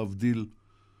יודעים להבדיל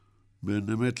בין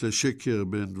אמת לשקר,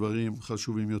 בין דברים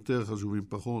חשובים יותר, חשובים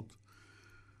פחות.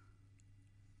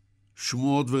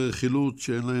 שמועות ורכילות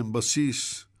שאין להם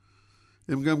בסיס,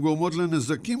 הם גם גורמות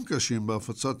לנזקים קשים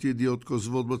בהפצת ידיעות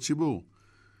כוזבות בציבור.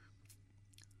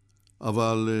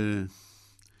 אבל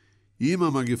אם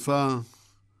המגפה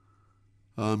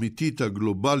האמיתית,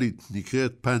 הגלובלית,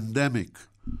 נקראת פנדמיק,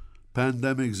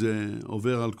 פנדמיק זה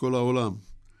עובר על כל העולם.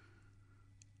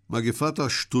 מגפת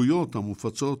השטויות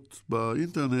המופצות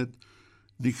באינטרנט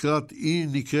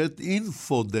נקראת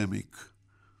אינפודמיק,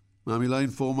 מהמילה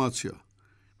אינפורמציה.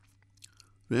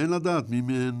 ואין לדעת מי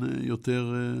מהן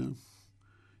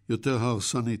יותר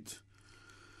הרסנית.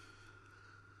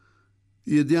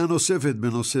 ידיעה נוספת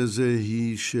בנושא זה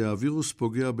היא שהווירוס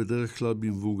פוגע בדרך כלל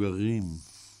במבוגרים,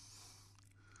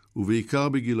 ובעיקר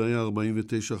בגילאי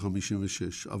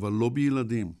 49-56, אבל לא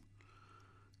בילדים.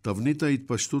 תבנית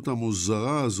ההתפשטות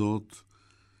המוזרה הזאת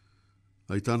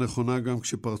הייתה נכונה גם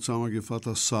כשפרצה מגפת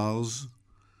הסארס,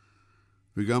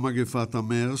 וגם מגפת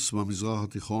המרס במזרח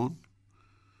התיכון.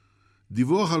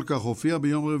 דיווח על כך הופיע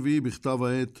ביום רביעי בכתב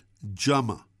העת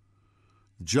ג'אמה.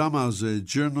 ג'אמה זה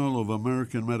Journal of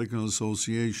American Medical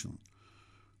Association.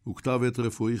 הוא כתב עת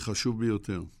רפואי חשוב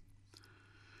ביותר.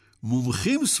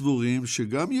 מומחים סבורים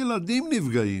שגם ילדים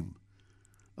נפגעים,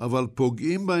 אבל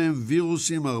פוגעים בהם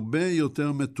וירוסים הרבה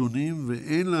יותר מתונים,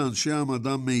 ואין לאנשי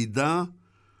המדע מידע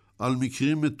על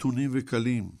מקרים מתונים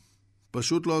וקלים.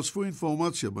 פשוט לא אספו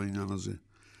אינפורמציה בעניין הזה.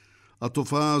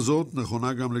 התופעה הזאת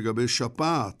נכונה גם לגבי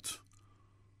שפעת,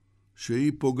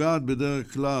 שהיא פוגעת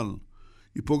בדרך כלל.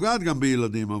 היא פוגעת גם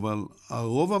בילדים, אבל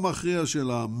הרוב המכריע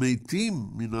של המתים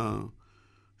מן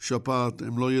השפעת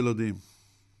הם לא ילדים.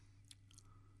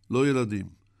 לא ילדים.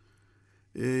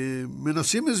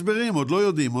 מנסים הסברים, עוד לא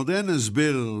יודעים, עוד אין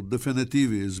הסבר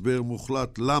דפiniטיבי, הסבר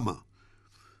מוחלט, למה?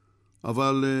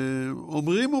 אבל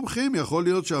אומרים מומחים, יכול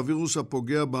להיות שהווירוס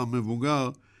הפוגע במבוגר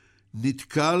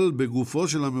נתקל בגופו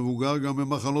של המבוגר גם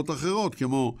במחלות אחרות,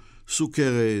 כמו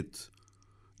סוכרת,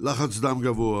 לחץ דם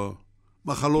גבוה,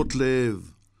 מחלות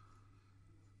לב.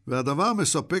 והדבר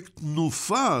מספק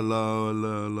תנופה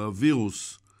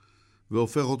לווירוס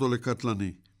והופך אותו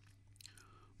לקטלני.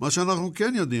 מה שאנחנו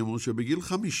כן יודעים הוא שבגיל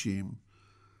 50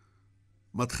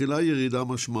 מתחילה ירידה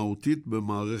משמעותית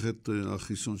במערכת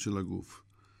החיסון של הגוף,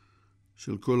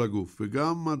 של כל הגוף.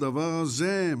 וגם הדבר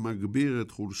הזה מגביר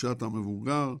את חולשת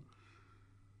המבוגר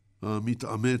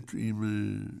המתעמת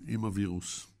עם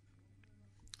הווירוס.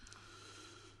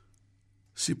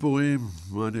 סיפורים,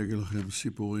 מה אני אגיד לכם?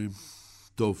 סיפורים.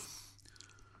 טוב,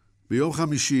 ביום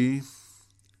חמישי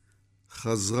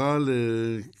חזרה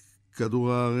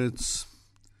לכדור הארץ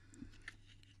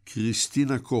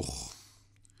קריסטינה קוך.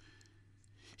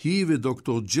 היא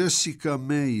ודוקטור ג'סיקה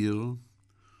מאיר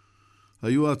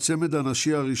היו הצמד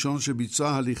הנשי הראשון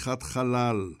שביצע הליכת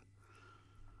חלל.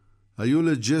 היו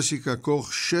לג'סיקה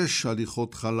קוך 6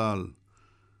 הליכות חלל,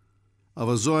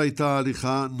 אבל זו הייתה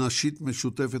הליכה נשית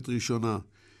משותפת ראשונה.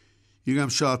 היא גם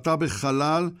שעתה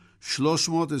בחלל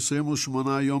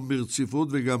 328 יום ברציפות,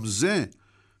 וגם זה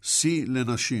שיא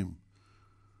לנשים.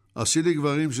 השיא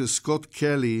לגברים שסקוט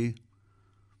קלי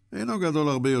אינו גדול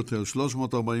הרבה יותר,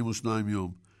 342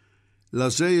 יום.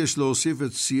 לזה יש להוסיף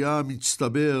את שיאה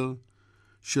המצטבר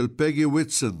של פגי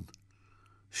וויטסון,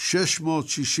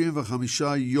 665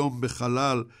 יום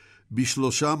בחלל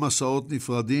ב3 מסעות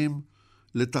נפרדים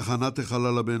לתחנת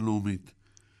החלל הבינלאומית.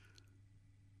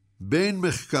 בין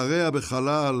מחקריה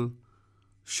בחלל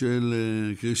של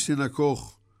קריסטינה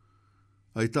קוך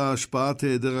הייתה השפעת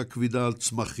היעדר הכבידה על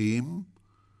צמחים,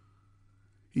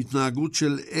 התנהגות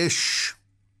של אש,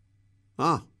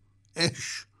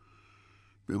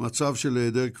 במצב של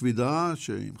היעדר כבידה,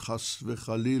 שאם חס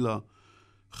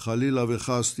חלילה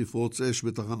וחס תפרוץ אש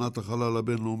בתחנת החלל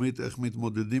הבינלאומית, איך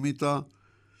מתמודדים איתה,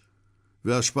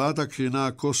 והשפעת הקרינה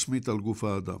הקוסמית על גוף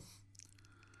האדם.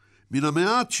 מן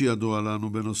המעט שידוע לנו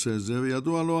בנושא זה,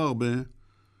 וידוע לא הרבה,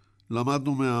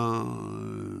 למדנו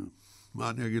מה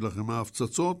אני אגיד לכם,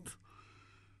 מההפצצות,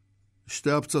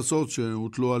 2 הפצצות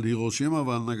שהוטלו על הירושימה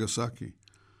ועל נגסקי,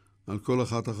 על כל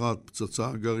אחת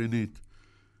פצצה גרעינית,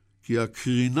 כי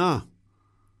הקרינה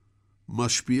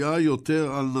משפיעה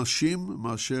יותר על נשים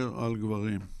מאשר על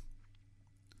גברים.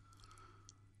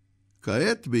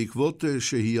 כעת, בעקבות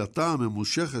שהייתה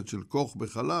הממושכת של קוך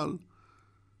בחלל,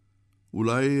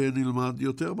 אולי נלמד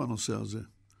יותר בנושא הזה.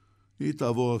 היא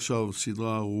תעבור עכשיו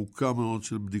סדרה ארוכה מאוד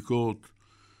של בדיקות,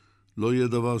 לא יהיה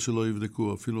דבר שלא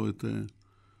יבדקו, אפילו את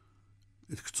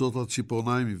קצות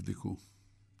הציפורניים יבדקו.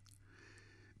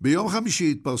 ביום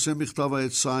חמישי התפרסם בכתב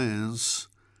העת סייאנס,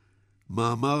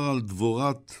 מאמר על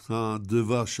דבורת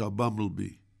הדבש,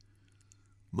 הבמבלבי.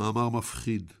 מאמר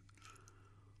מפחיד.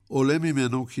 עולה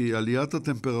ממנו כי עליית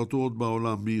הטמפרטורות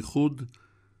בעולם, בייחוד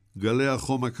גלי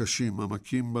החום הקשים,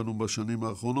 המכים בנו בשנים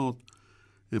האחרונות,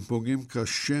 הם פוגעים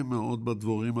קשה מאוד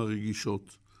בדבורים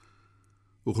הרגישות.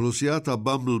 אוכלוסיית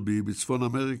הבמבלבי בצפון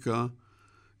אמריקה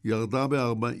ירדה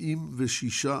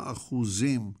ב-46%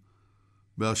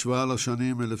 בהשוואה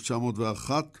לשנים 1901-1974.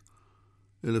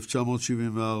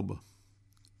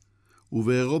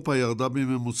 ובאירופה ירדה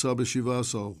בממוצע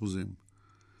ב-17%.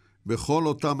 בכל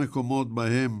אותם מקומות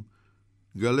בהם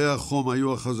גלי החום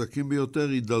היו החזקים ביותר,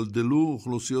 הידלדלו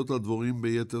אוכלוסיות הדבורים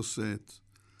ביתר שאת.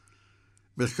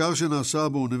 מחקר שנעשה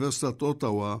באוניברסיטת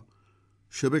אוטאווה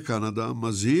שבקנדה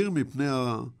מזהיר מפני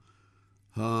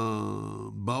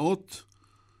הבאות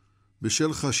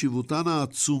בשל חשיבותן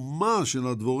העצומה של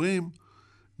הדבורים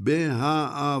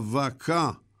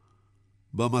בהאבקה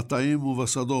במטעים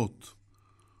ובשדות.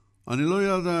 אני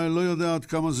לא יודע עד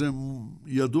כמה זה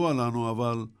ידוע לנו,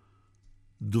 אבל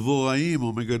דבוראים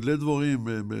או מגדלי דבורים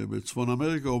בצפון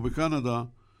אמריקה או בקנדה,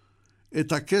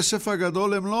 את הכסף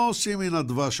הגדול הם לא עושים מן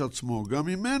הדבש עצמו, גם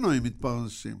ממנו הם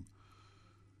מתפרנסים,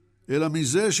 אלא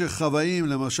מזה שחוואים,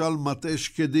 למשל מטעי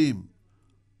שקדים,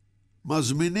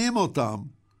 מזמינים אותם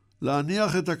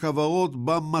להניח את הכוורות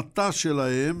במטע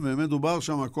שלהם, ומדובר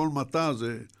שם, כל מטע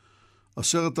זה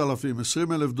 10,000,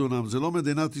 20,000 דונם, זה לא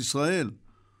מדינת ישראל,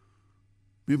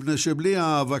 מפני שבלי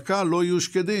האבקה לא יהיו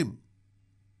שקדים,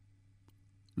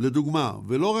 לדוגמה,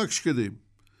 ולא רק שקדים.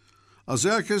 אז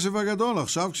זה הכסף הגדול.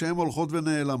 עכשיו כשהן הולכות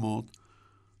ונעלמות,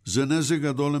 זה נזק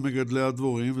גדול למגדלי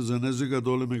הדבורים, וזה נזק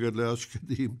גדול למגדלי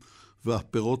השקדים,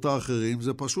 והפירות האחרים,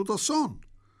 זה פשוט אסון.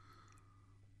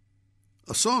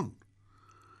 אסון.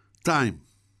 טיים.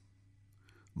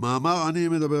 מאמר, אני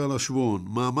מדבר על השבועון,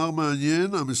 מאמר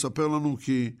מעניין המספר לנו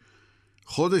כי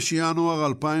חודש ינואר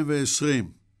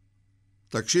 2020,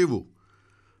 תקשיבו,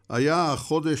 היה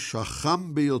החודש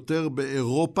החם ביותר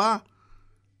באירופה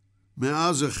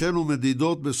מאז החלו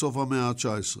מדידות בסוף המאה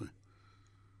ה-19.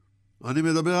 אני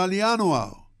מדבר על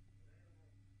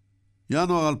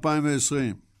ינואר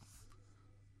 2020.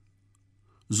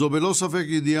 זו בלא ספק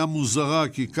ידיעה מוזרה,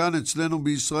 כי כאן אצלנו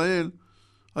בישראל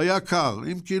היה קר,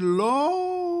 אם כי לא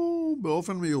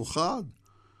באופן מיוחד.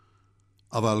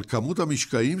 אבל כמות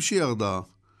המשקעים שירדה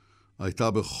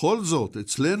הייתה בכל זאת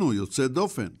אצלנו יוצאת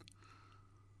דופן.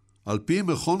 על פי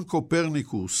מכון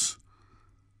קופרניקוס,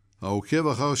 העוקב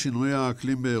אחר שינוי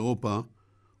האקלים באירופה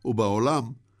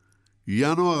ובעולם,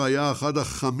 ינואר היה אחד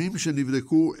החמים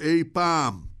שנבדקו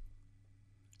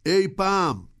אי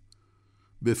פעם,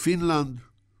 בפינלנד,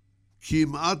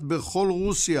 כמעט בכל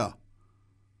רוסיה.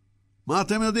 מה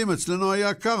אתם יודעים? אצלנו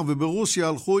היה קר, וברוסיה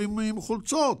הלכו עם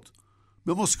חולצות,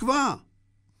 במוסקבה.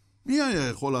 מי היה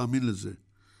יכול להאמין לזה?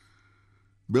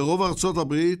 ברוב ארצות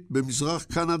הברית, במזרח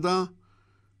קנדה,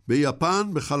 ביפן,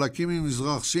 בחלקים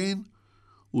ממזרח סין,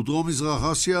 ודרום מזרח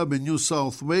אסיה, בניו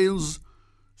סאות' ויילס,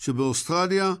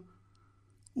 שבאוסטרליה,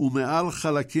 ומעל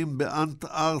חלקים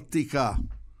באנטארקטיקה.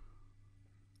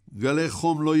 גלי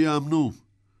חום לא יאמנו.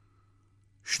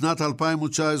 שנת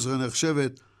 2019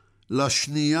 נחשבת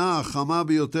לשנייה החמה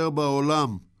ביותר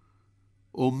בעולם,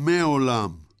 או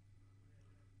מעולם.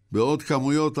 בעוד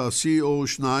כמויות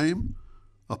ה-CO2,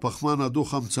 הפחמן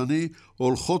הדו-חמצני,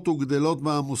 הולכות וגדלות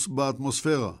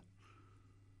באטמוספירה.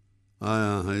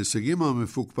 ההישגים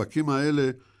המפוקפקים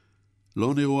האלה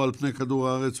לא נראו על פני כדור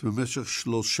הארץ במשך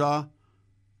 3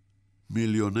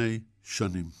 מיליוני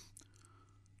שנים.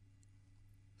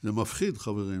 זה מפחיד,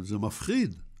 חברים, זה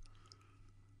מפחיד.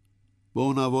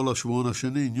 בואו נעבור לשבועון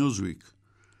השני, ניוזוויק.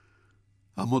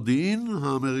 המודיעין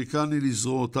האמריקני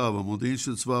לזרועותיו, המודיעין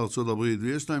של צבא ארצות הברית,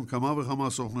 ויש להם כמה וכמה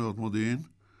סוכנויות מודיעין,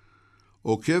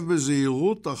 עוקב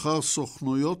בזהירות אחר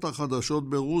סוכנויות החדשות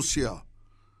ברוסיה,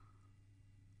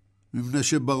 מפני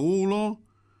שברור לו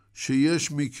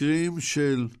שיש מקרים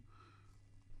של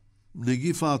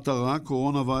נגיף ההתרה,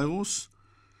 קורונה ויירוס,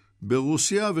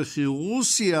 ברוסיה, וכי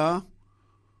רוסיה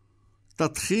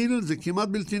תתחיל, זה כמעט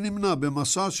בלתי נמנע,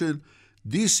 במסע של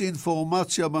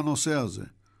דיסאינפורמציה בנושא הזה.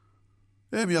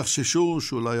 הם יחששו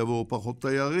שאולי יבואו פחות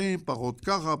תיירים, פחות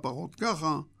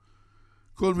ככה,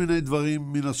 כל מיני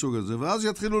דברים מן הסוג הזה, ואז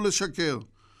יתחילו לשקר.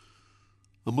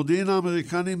 המודיעין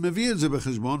האמריקני מביא את זה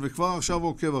בחשבון, וכבר עכשיו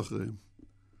עוקב אחריהם.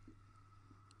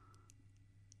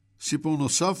 סיפור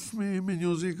נוסף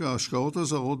מניוזיק, ההשקעות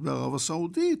הזרות בערב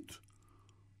הסעודית.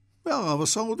 בערב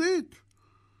הסעודית.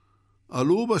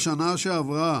 עלו בשנה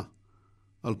שעברה,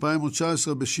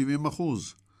 2019, ב-70%.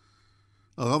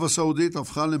 ערב הסעודית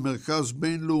הפכה למרכז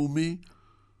בינלאומי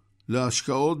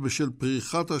להשקעות בשל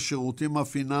פריחת השירותים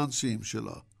הפיננסיים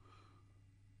שלה.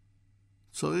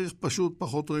 צריך פשוט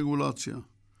פחות רגולציה.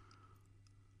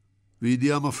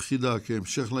 וידיעה מפחידה,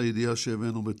 כהמשך לידיעה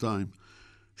שהבאנו בינתיים.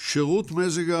 שירות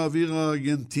מזג האוויר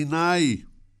הארגנטינאי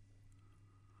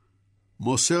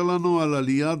מוסר לנו על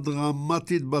עלייה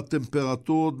דרמטית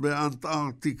בטמפרטורות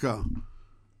באנטארקטיקה.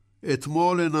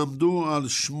 אתמול הן עמדו על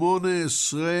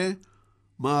 18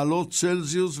 מעלות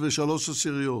צלזיוס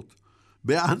ו3/10.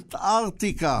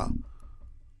 באנטארקטיקה,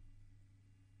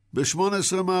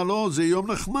 ב-18 מעלות, זה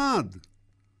יום נחמד.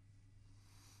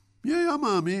 מי היה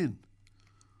מאמין?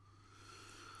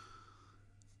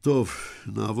 טוב,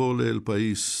 נעבור לאל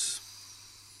פאיס.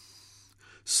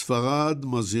 ספרד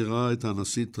מזהירה את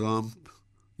הנשיא טראמפ,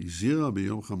 הזהירה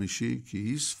ביום חמישי כי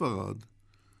היא ספרד,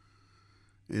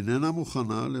 איננה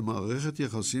מוכנה למערכת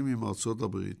יחסים עם ארצות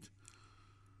הברית,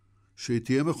 שהיא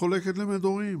תהיה מחולקת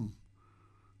למדורים.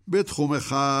 בתחום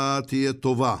אחד תהיה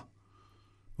טובה,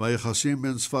 והיחסים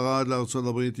בין ספרד לארצות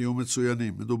הברית יהיו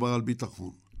מצוינים, מדובר על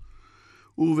ביטחון.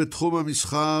 ובתחום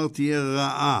המסחר תהיה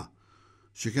רעה,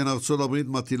 שכן ארצות הברית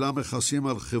מטילה מכסים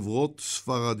על חברות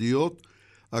ספרדיות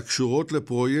הקשורות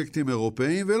לפרויקטים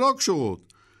אירופאיים ולא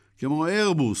קשורות, כמו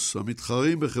איירבוס,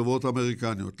 המתחרים בחברות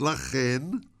אמריקניות. לכן,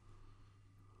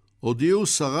 הודיעו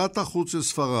שרת החוץ של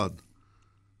ספרד,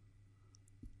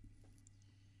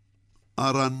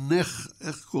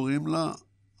 איך קוראים לה?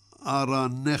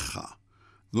 ארנחה,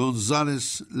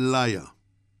 גונזלס לאיה,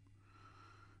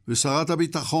 ושרת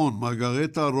הביטחון,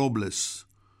 מרגרטה רובלס,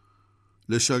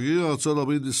 לשגריר ארצות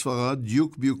הברית בספרד,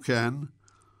 דיוק ביוקן,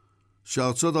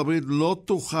 שארצות הברית לא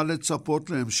תוכל לצפות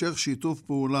להמשך שיתוף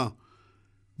פעולה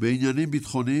בעניינים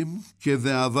ביטחוניים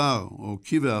כבעבר, או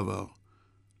כבעבר.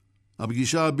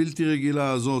 הפגישה הבלתי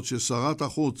רגילה הזאת ששרת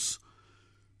החוץ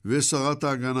ושרת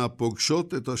ההגנה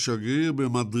פוגשות את השגריר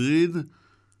במדריד,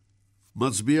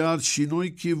 מצביעה על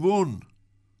שינוי כיוון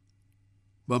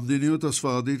במדיניות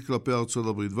הספרדית כלפי ארצות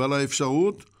הברית, ועל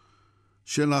האפשרות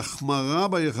של החמרה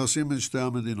ביחסים בין שתי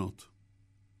המדינות.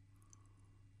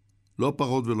 לא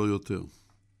פחות ולא יותר.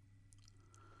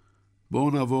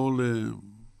 בואו נעבור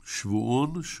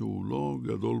לשבועון, שהוא לא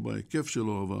גדול בהיקף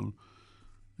שלו, אבל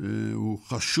הוא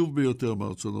חשוב ביותר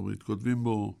בארצות הברית. כותבים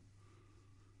בו,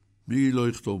 מי לא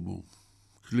יכתוב בו?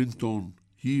 קלינטון,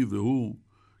 היא והוא,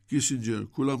 קיסינג'ר,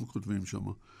 כולם כותבים שם.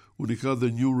 הוא נקרא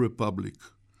The New Republic.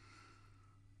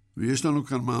 ויש לנו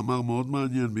כאן מאמר מאוד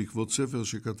מעניין בעקבות ספר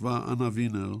שכתבה אנה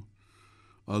וינר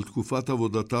על תקופת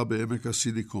עבודתה בעמק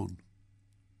הסיליקון.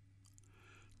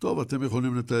 טוב, אתם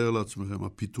יכולים לתאר לעצמכם,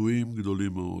 הפיתויים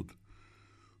גדולים מאוד.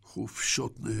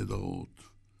 חופשות נהדרות,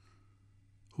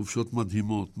 חופשות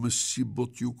מדהימות,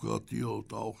 מסיבות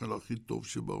יוקרתיות, האוכל הכי טוב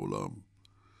שבעולם.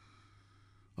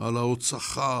 העלאות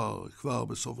שכר, כבר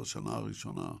בסוף השנה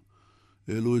הראשונה,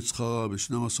 העלו את שכרה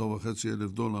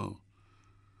 $12,500.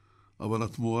 אבל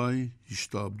התמורה היא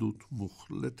השתעבדות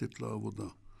מוחלטת לעבודה.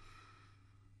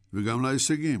 וגם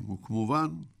להישגים, וכמובן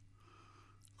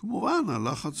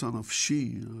הלחץ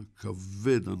הנפשי,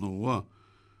 הכבד, הנורא,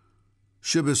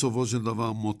 שבסופו של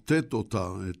דבר מוטט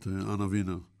אותה, את אנה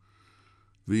וינר,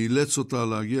 ואילץ אותה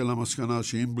להגיע למסקנה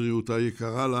שאם בריאותה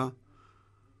יקרה לה,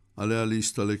 עליה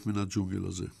להסתלק מן הג'ונגל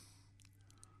הזה.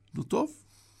 נו טוב,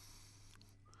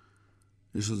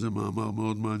 יש לזה מאמר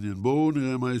מאוד מעניין. בואו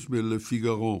נראה מה יש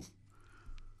בלפיגרו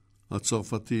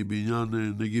הצרפתי בעניין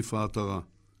נגיף ההתרה,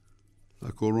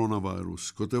 הקורונה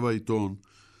ויירוס. כותב העיתון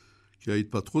כי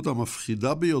ההתפתחות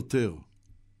המפחידה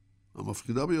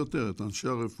ביותר את אנשי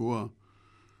הרפואה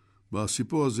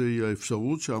בסיפור הזה היא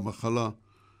האפשרות שהמחלה,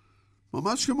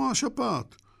 ממש כמו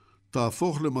השפעת,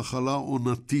 תהפוך למחלה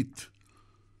עונתית,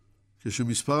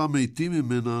 כשמספר המתים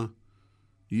ממנה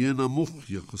יהיה נמוך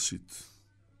יחסית.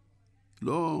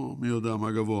 לא מי יודע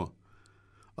מה גבוה,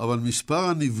 אבל מספר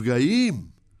הנפגעים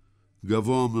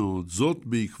גבוה מאוד. זאת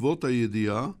בעקבות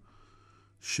הידיעה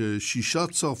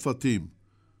ש6 צרפתים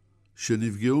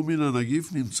שנפגעו מן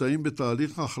הנגיף נמצאים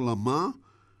בתהליך החלמה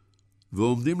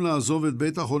ועומדים לעזוב את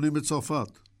בית החולים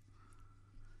בצרפת.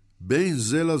 בין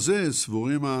זה לזה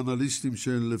סבורים האנליסטים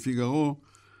של פיגרו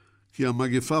כי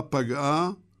המגפה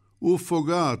פגעה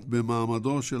ופוגעת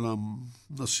במעמדו של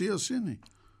הנשיא הסיני.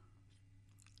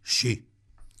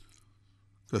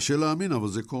 קשה להאמין, אבל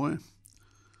זה קורה.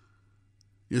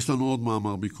 יש לנו עוד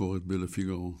מאמר ביקורת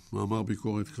בלפיגרו, מאמר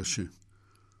ביקורת קשה.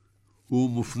 הוא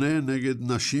מופנה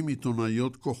נגד נשים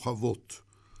עיתונאיות כוכבות,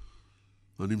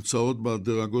 הנמצאות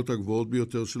בדרגות הגבוהות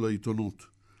ביותר של העיתונות,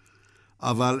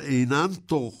 אבל אינן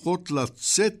טורחות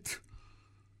לצאת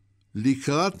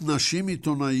לקראת נשים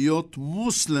עיתונאיות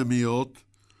מוסלמיות,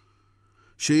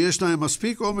 שיש להם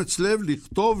מספיק אומץ לב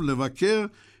לכתוב, לבקר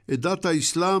את דת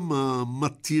האסלאם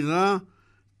המתירה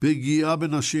פגיעה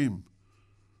בנשים.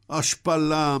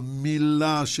 השפלה,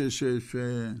 מילה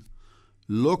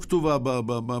שלא כתובה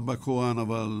בקוראן,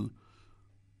 אבל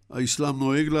האסלאם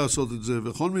נוהג לעשות את זה,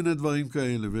 וכל מיני דברים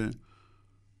כאלה.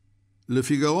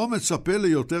 ולפיגרו מצפה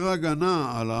ליותר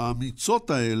הגנה על האמיצות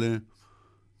האלה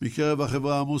מקרב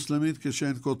החברה המוסלמית,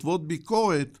 כשהן כותבות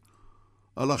ביקורת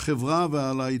על החברה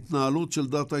ועל ההתנהלות של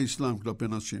דת האסלאם כלפי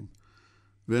נשים.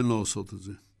 והן לא עושות את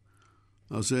זה.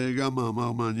 אז זה גם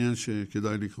מאמר מעניין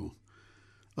שכדאי לקרוא.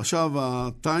 עכשיו,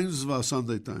 הטיימס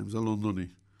והסנדיי טיימס הלונדוני.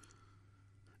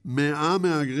 100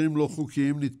 מהגרים לא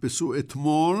חוקיים נתפסו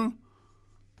אתמול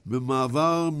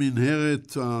במעבר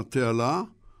מנהרת התעלה.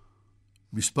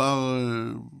 מספר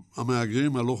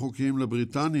המהגרים הלא חוקיים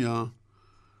לבריטניה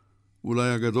אולי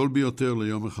הגדול ביותר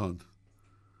ליום אחד.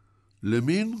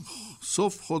 למין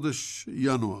סוף חודש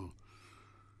ינואר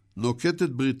נוקטת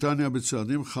בריטניה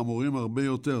בצעדים חמורים הרבה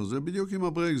יותר, זה בדיוק עם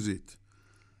הברקזיט,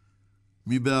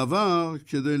 מבעבר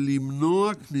כדי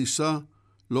למנוע כניסה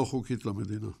לא חוקית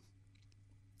למדינה.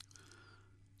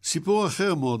 סיפור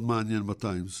אחר מאוד מעניין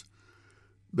בטיימס.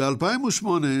 ב-2008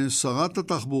 שרת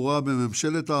התחבורה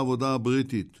בממשלת העבודה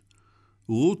הבריטית,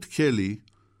 רות קלי,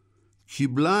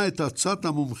 קיבלה את עצת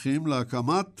המומחים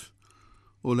להקמת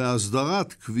או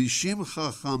להסדרת כבישים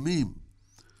חכמים,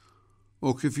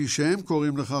 או כפי שהם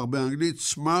קוראים לכך באנגלית,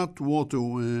 Smart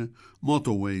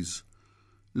Motorways.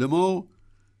 לאמור,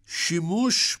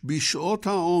 שימוש בשעות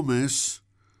העומס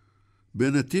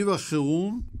בנתיב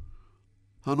החירום,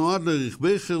 הנועד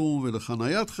לרכבי חירום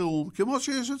ולחניית חירום, כמו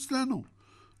שיש אצלנו.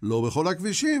 לא בכל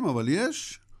הכבישים, אבל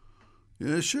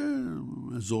יש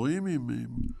אזורים עם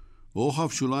רוחב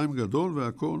שוליים גדול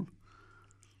והכל.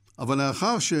 אבל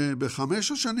לאחר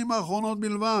שבחמש השנים האחרונות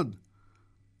בלבד,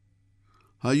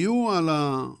 היו על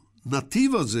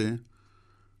הנתיב הזה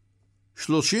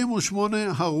 38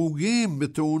 הרוגים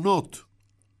בתאונות.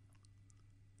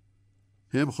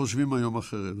 הם חושבים היום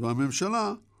אחרת,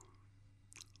 והממשלה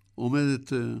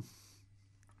עומדת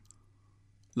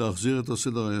להחזיר את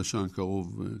הסדר הישן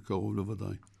קרוב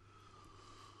לוודאי.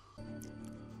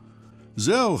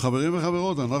 זהו, חברים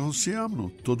וחברות, אנחנו סיימנו.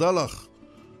 תודה לך,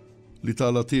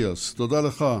 ליטל אטיאס. תודה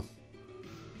לך,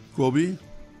 קובי,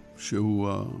 שהוא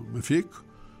המפיק.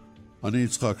 אני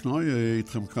יצחק נוי,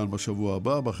 איתכם כאן בשבוע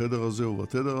הבא, בחדר הזה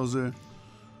ובתדר הזה,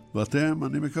 ואתם,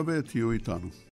 אני מקווה, תהיו איתנו.